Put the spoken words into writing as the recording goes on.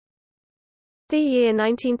The year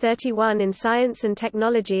 1931 in science and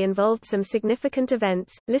technology involved some significant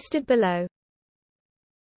events, listed below.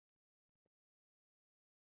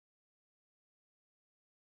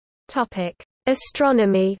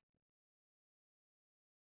 Astronomy.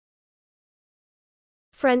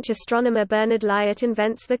 French astronomer Bernard Liot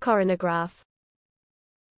invents the coronagraph.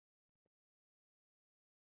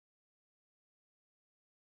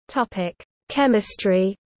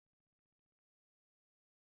 Chemistry.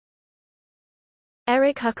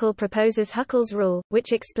 Erich Huckel proposes Huckel's rule,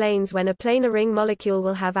 which explains when a planar ring molecule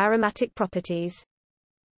will have aromatic properties.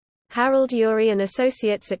 Harold Urey and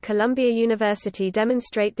associates at Columbia University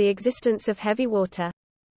demonstrate the existence of heavy water.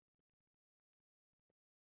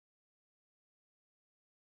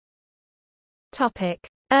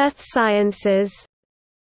 Earth sciences.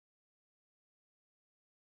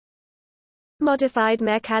 Modified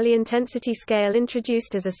Mercalli intensity scale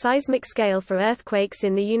introduced as a seismic scale for earthquakes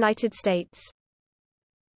in the United States.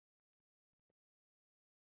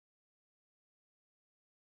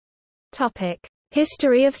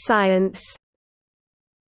 History of science.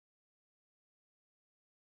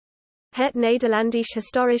 Het Nederlandisch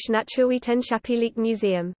Historisch Natuurwetenschappelijk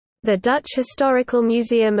Museum, the Dutch Historical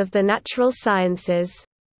Museum of the Natural Sciences,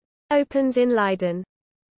 opens in Leiden.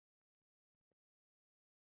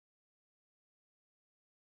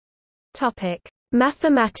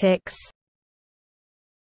 Mathematics.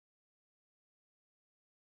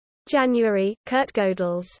 January, Kurt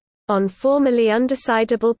Gödel's On Formally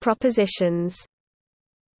Undecidable Propositions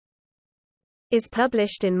is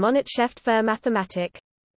published in Monatsheft für Mathematik.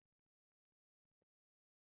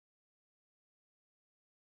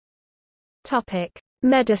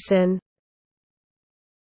 Medicine.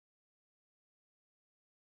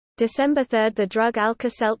 December 3 – The drug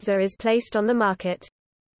Alka-Seltzer is placed on the market.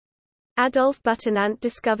 Adolphe Butenandt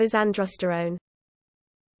discovers androsterone.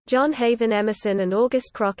 John Haven Emerson and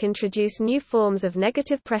August Kroc introduce new forms of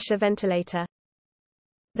negative pressure ventilator.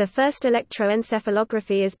 The first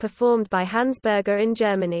electroencephalography is performed by Hans Berger in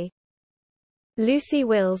Germany. Lucy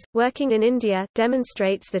Wills, working in India,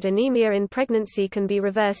 demonstrates that anemia in pregnancy can be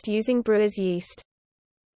reversed using brewer's yeast.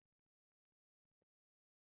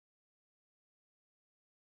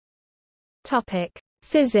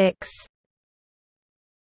 Physics.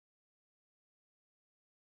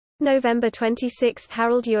 November 26 –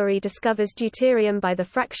 Harold Urey discovers deuterium by the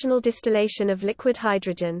fractional distillation of liquid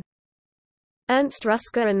hydrogen. Ernst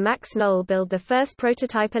Ruska and Max Knoll build the first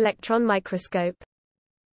prototype electron microscope.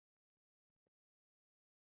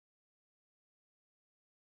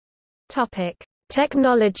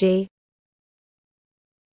 Technology.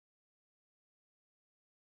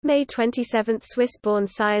 May 27 – Swiss-born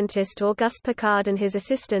scientist Auguste Piccard and his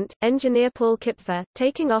assistant, engineer Paul Kipfer,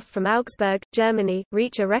 taking off from Augsburg, Germany,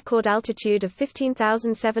 reach a record altitude of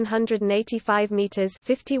 15,785 meters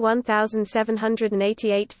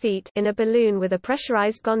 (51,788 feet) in a balloon with a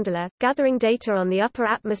pressurized gondola, gathering data on the upper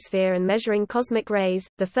atmosphere and measuring cosmic rays,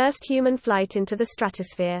 the first human flight into the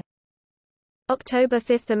stratosphere. October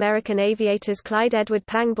 5 – American aviators Clyde Edward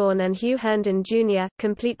Pangborn and Hugh Herndon, Jr.,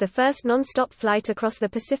 complete the first non-stop flight across the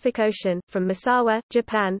Pacific Ocean, from Misawa,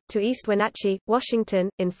 Japan, to East Wenatchee, Washington,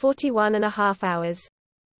 in 41.5 hours.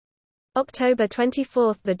 October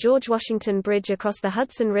 24 – The George Washington Bridge across the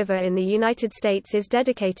Hudson River in the United States is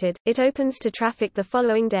dedicated. It opens to traffic the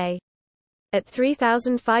following day. At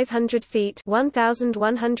 3,500 feet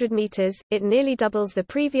 (1,100 meters), it nearly doubles the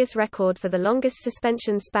previous record for the longest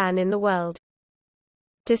suspension span in the world.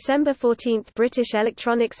 December 14 – British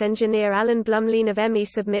electronics engineer Alan Blumlein of EMI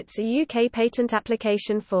submits a UK patent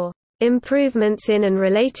application for "improvements in and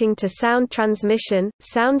relating to sound transmission,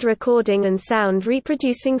 sound recording and sound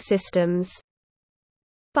reproducing systems."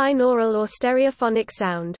 Binaural or stereophonic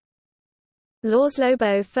sound. Laszlo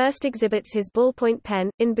Bo first exhibits his ballpoint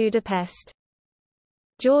pen, in Budapest.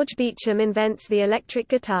 George Beecham invents the electric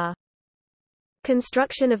guitar.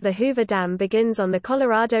 Construction of the Hoover Dam begins on the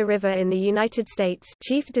Colorado River in the United States.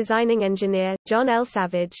 Chief designing engineer, John L.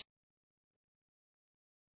 Savage.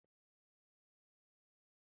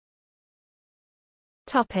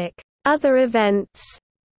 Other events.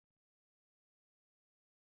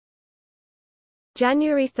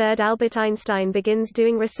 January 3 – Albert Einstein begins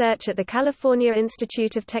doing research at the California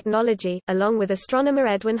Institute of Technology, along with astronomer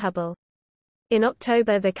Edwin Hubble. In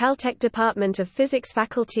October, the Caltech Department of Physics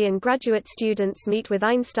faculty and graduate students meet with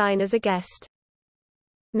Einstein as a guest.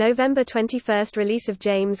 November 21 – Release of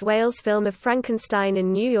James Whale's film of Frankenstein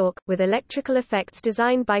in New York, with electrical effects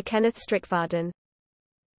designed by Kenneth Strickfaden.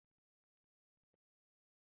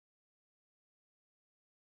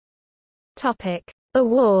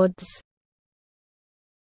 Awards.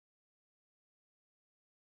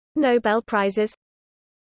 Nobel Prizes.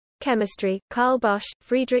 Chemistry, Carl Bosch,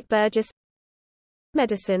 Friedrich Burgess.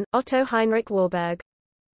 Medicine, Otto Heinrich Warburg.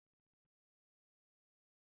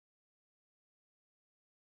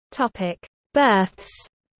 Topic: Births.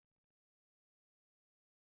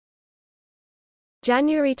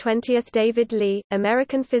 January 20, David Lee,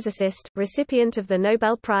 American physicist, recipient of the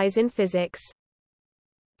Nobel Prize in Physics.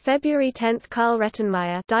 February 10, Carl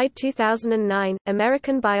Rettenmeier, died 2009,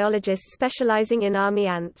 American biologist specializing in army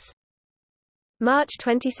ants. March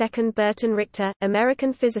 22, Burton Richter,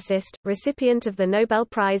 American physicist, recipient of the Nobel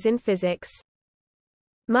Prize in Physics.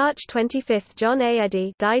 March 25, John A.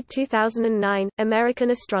 Eddy, died 2009, American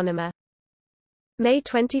astronomer. May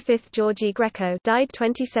 25, Georgy Greco, died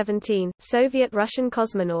 2017, Soviet-Russian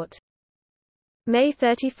cosmonaut. May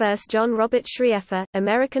 31, John Robert Schrieffer,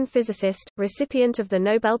 American physicist, recipient of the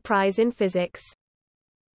Nobel Prize in Physics.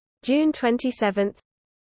 June 27,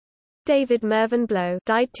 David Mervyn Blow,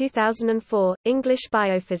 died 2004, English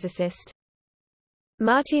biophysicist.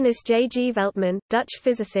 Martinus J. G. Veltman, Dutch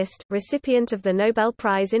physicist, recipient of the Nobel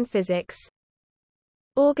Prize in Physics.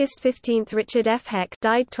 August 15, Richard F. Heck,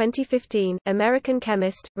 died 2015, American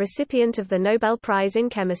chemist, recipient of the Nobel Prize in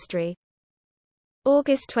Chemistry.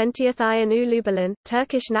 August 20, Ayanu Lubalan,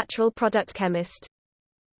 Turkish natural product chemist.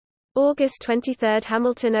 August 23,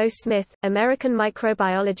 Hamilton O. Smith, American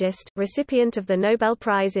microbiologist, recipient of the Nobel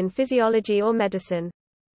Prize in Physiology or Medicine.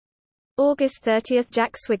 August 30,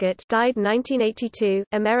 Jack Swigert, died 1982,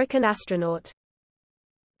 American astronaut.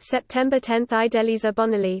 September 10, Idelisa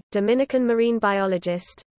Bonelli, Dominican marine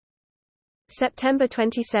biologist. September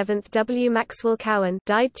 27, W. Maxwell Cowan,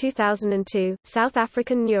 died 2002, South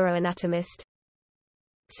African neuroanatomist.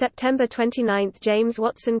 September 29, James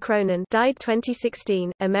Watson Cronin, died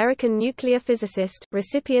 2016, American nuclear physicist,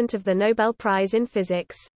 recipient of the Nobel Prize in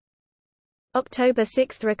Physics. October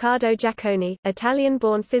 6, Riccardo Giacconi,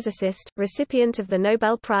 Italian-born physicist, recipient of the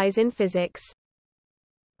Nobel Prize in Physics.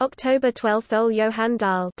 October 12, Ole Johan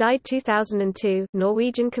Dahl, died 2002,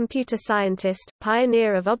 Norwegian computer scientist,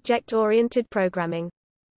 pioneer of object-oriented programming.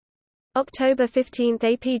 October 15,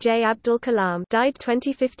 APJ Abdul Kalam, died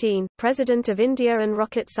 2015, President of India and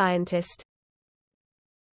rocket scientist.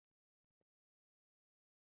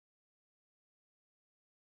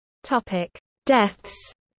 Topic: Deaths.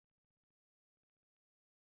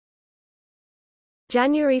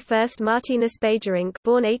 January 1, Martinus Beijerinck,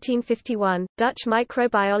 born 1851, Dutch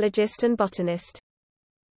microbiologist and botanist.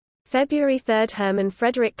 February 3, Hermann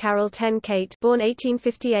Frederick Carroll ten Cate, born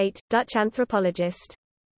 1858, Dutch anthropologist.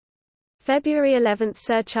 February 11,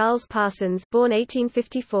 Sir Charles Parsons, born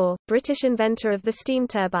 1854, British inventor of the steam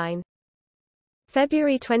turbine.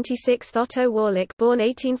 February 26, Otto Warlick, born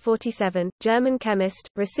 1847, German chemist,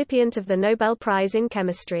 recipient of the Nobel Prize in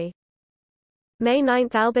Chemistry. May 9,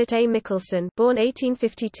 Albert A. Michelson, born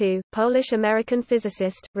 1852, Polish-American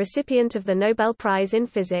physicist, recipient of the Nobel Prize in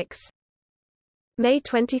Physics. May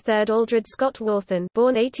 23, Aldred Scott Wharton,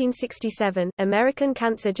 born 1867, American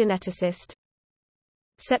cancer geneticist.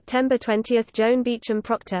 September 20, Joan Beecham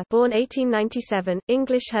Proctor, born 1897,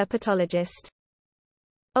 English herpetologist.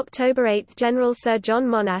 October 8, General Sir John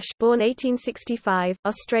Monash, born 1865,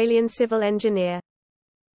 Australian civil engineer.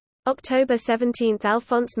 October 17,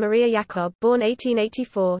 Alphonse Maria Jacob, born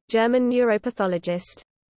 1884, German neuropathologist.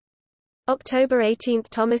 October 18,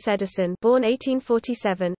 Thomas Edison, born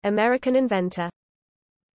 1847, American inventor.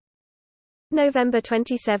 November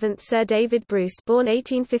 27, Sir David Bruce, born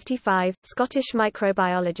 1855, Scottish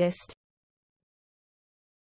microbiologist.